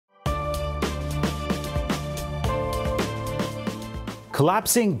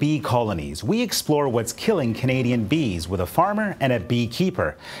Collapsing bee colonies. We explore what's killing Canadian bees with a farmer and a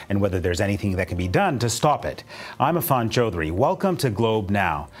beekeeper and whether there's anything that can be done to stop it. I'm Affan Chowdhry. Welcome to Globe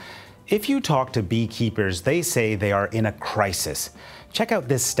Now. If you talk to beekeepers, they say they are in a crisis. Check out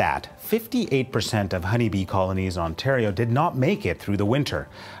this stat. 58% of honeybee colonies in Ontario did not make it through the winter.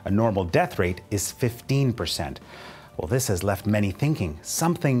 A normal death rate is 15%. Well, this has left many thinking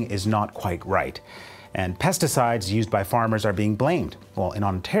something is not quite right. And pesticides used by farmers are being blamed. Well, in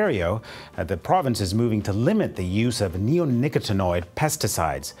Ontario, the province is moving to limit the use of neonicotinoid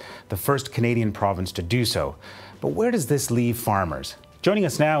pesticides, the first Canadian province to do so. But where does this leave farmers? Joining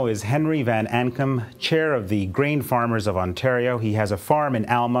us now is Henry Van Ankum, chair of the Grain Farmers of Ontario. He has a farm in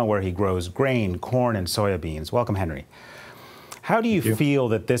Alma where he grows grain, corn, and soybeans. Welcome, Henry. How do you feel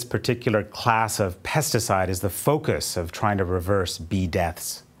that this particular class of pesticide is the focus of trying to reverse bee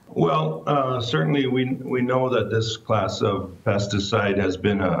deaths? Well, certainly we know that this class of pesticide has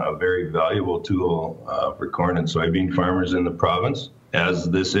been a very valuable tool for corn and soybean farmers in the province. As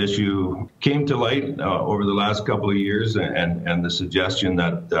this issue came to light over the last couple of years and the suggestion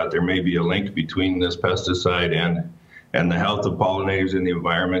that there may be a link between this pesticide and the health of pollinators in the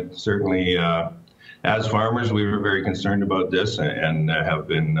environment, certainly as farmers we were very concerned about this and have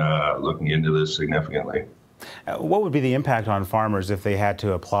been looking into this significantly. What would be the impact on farmers if they had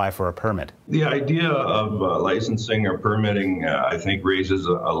to apply for a permit? The idea of licensing or permitting, I think, raises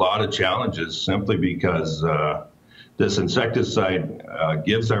a lot of challenges simply because this insecticide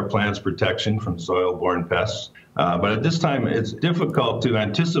gives our plants protection from soil-borne pests. But at this time, it's difficult to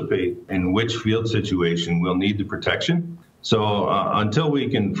anticipate in which field situation we'll need the protection. So until we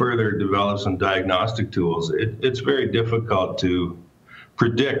can further develop some diagnostic tools, it's very difficult to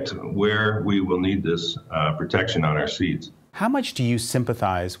predict where we will need this protection on our seeds. How much do you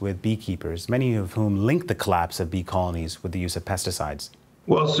sympathize with beekeepers, many of whom link the collapse of bee colonies with the use of pesticides?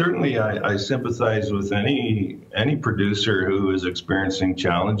 Well, certainly I sympathize with any producer who is experiencing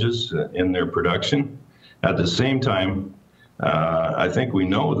challenges in their production. At the same time, I think we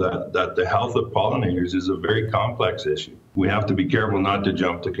know that the health of pollinators is a very complex issue. We have to be careful not to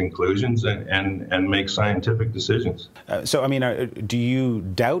jump to conclusions and make scientific decisions. Do you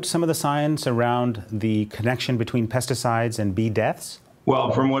doubt some of the science around the connection between pesticides and bee deaths?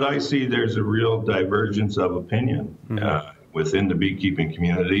 Well, from what I see, there's a real divergence of opinion within the beekeeping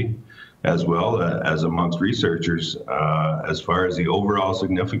community, as well as amongst researchers, as far as the overall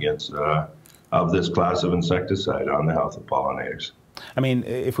significance of this class of insecticide on the health of pollinators. I mean,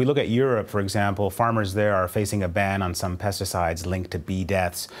 if we look at Europe, for example, farmers there are facing a ban on some pesticides linked to bee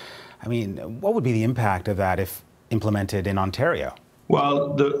deaths. I mean, what would be the impact of that if implemented in Ontario?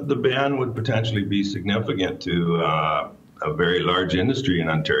 Well, the ban would potentially be significant to a very large industry in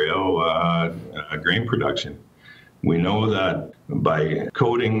Ontario, grain production. We know that by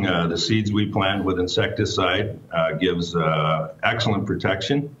coating the seeds we plant with insecticide gives excellent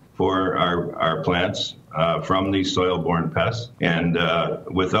protection for our plants from these soil-borne pests. And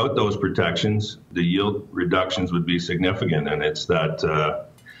without those protections, the yield reductions would be significant. And it's that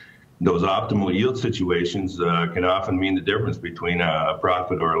those optimal yield situations can often mean the difference between a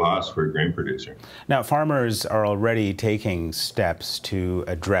profit or a loss for a grain producer. Now, farmers are already taking steps to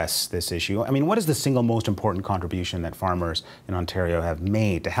address this issue. I mean, what is the single most important contribution that farmers in Ontario have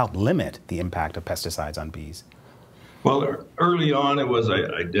made to help limit the impact of pesticides on bees? Well, early on it was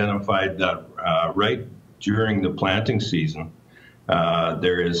identified that right during the planting season,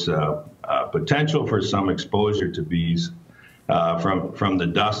 there is potential for some exposure to bees from the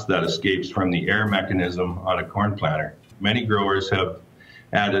dust that escapes from the air mechanism on a corn planter. Many growers have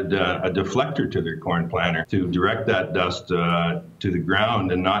added a deflector to their corn planter to direct that dust to the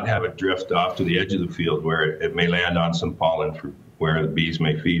ground and not have it drift off to the edge of the field where it may land on some pollen for where the bees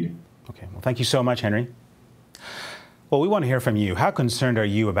may feed. Okay, well, thank you so much, Henry. Well, we want to hear from you. How concerned are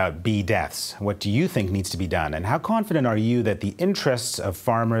you about bee deaths? What do you think needs to be done? And how confident are you that the interests of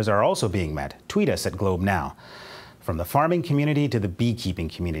farmers are also being met? Tweet us at Globe Now. From the farming community to the beekeeping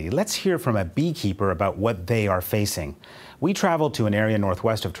community, let's hear from a beekeeper about what they are facing. We traveled to an area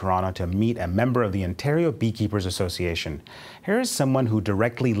northwest of Toronto to meet a member of the Ontario Beekeepers Association. Here is someone who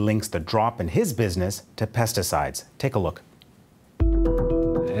directly links the drop in his business to pesticides. Take a look.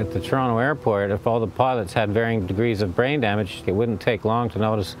 At the Toronto airport, if all the pilots had varying degrees of brain damage, it wouldn't take long to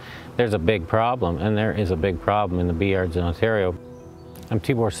notice there's a big problem, and there is a big problem in the bee yards in Ontario. I'm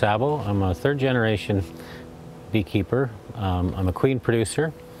Tibor Szabo. I'm a third-generation beekeeper. I'm a queen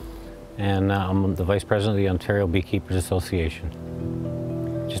producer, and I'm the vice president of the Ontario Beekeepers Association.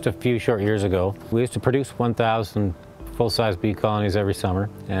 Just a few short years ago, we used to produce 1,000 full-size bee colonies every summer,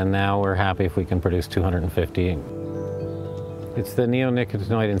 and now we're happy if we can produce 250. It's the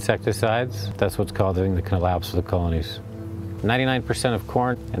neonicotinoid insecticides. That's what's causing the collapse of the colonies. 99% of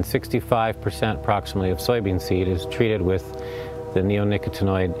corn and 65% approximately of soybean seed is treated with the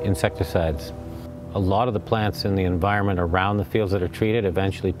neonicotinoid insecticides. A lot of the plants in the environment around the fields that are treated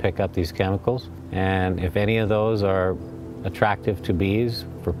eventually pick up these chemicals, and if any of those are attractive to bees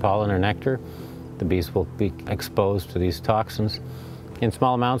for pollen or nectar, the bees will be exposed to these toxins. In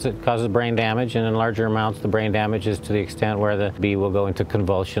small amounts it causes brain damage, and in larger amounts the brain damage is to the extent where the bee will go into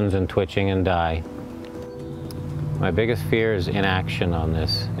convulsions and twitching and die. My biggest fear is inaction on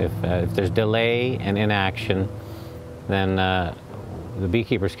this. If there's delay and inaction, then the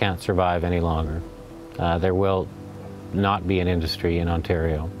beekeepers can't survive any longer. There will not be an industry in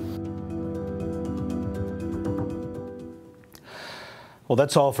Ontario. Well,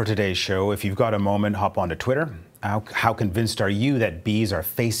 that's all for today's show. If you've got a moment, hop onto Twitter. How convinced are you that bees are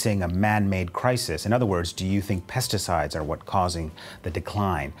facing a man-made crisis? In other words, do you think pesticides are what's causing the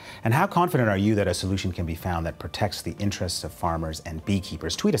decline? And how confident are you that a solution can be found that protects the interests of farmers and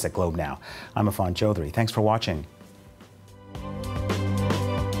beekeepers? Tweet us at Globe Now. I'm Affan Chowdhry. Thanks for watching.